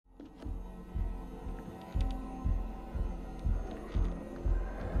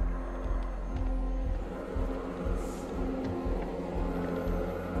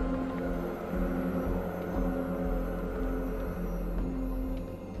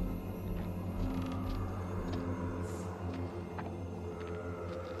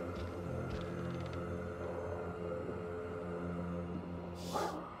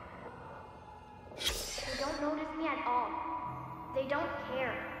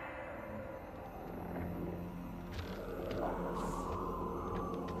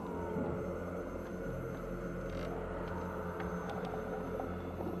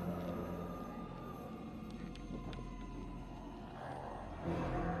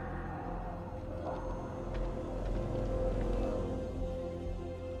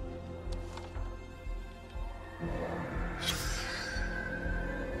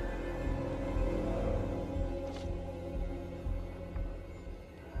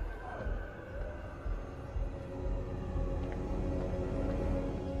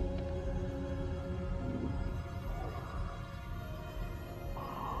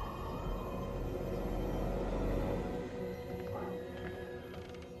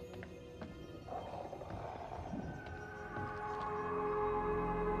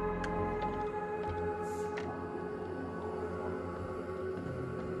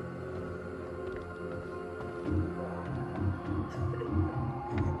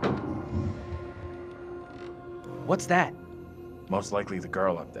What's that? Most likely the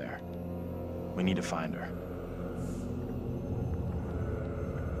girl up there. We need to find her.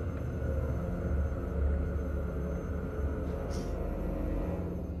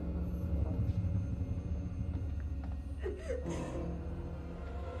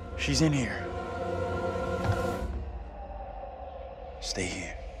 She's in here. Stay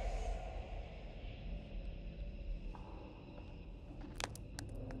here.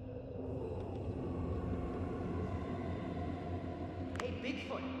 Hey,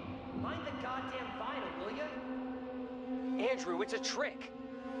 Bigfoot, mind the goddamn vinyl, will ya? Andrew, it's a trick.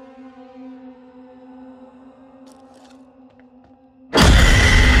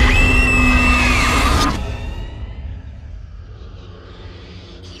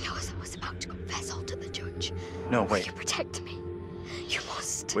 He knows I was about to confess all to the judge. No, Will wait. you protect me? You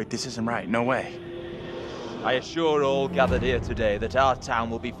must. Wait, this isn't right. No way. I assure all gathered here today that our town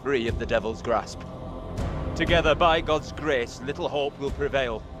will be free of the devil's grasp. Together, by God's grace, little hope will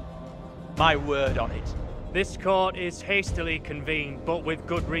prevail. My word on it. This court is hastily convened, but with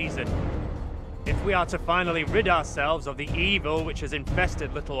good reason. If we are to finally rid ourselves of the evil which has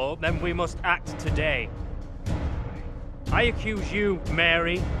infested Little Hope, then we must act today. I accuse you,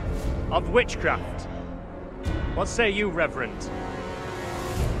 Mary, of witchcraft. What say you, Reverend?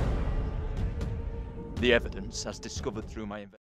 The evidence, as discovered through my investigation.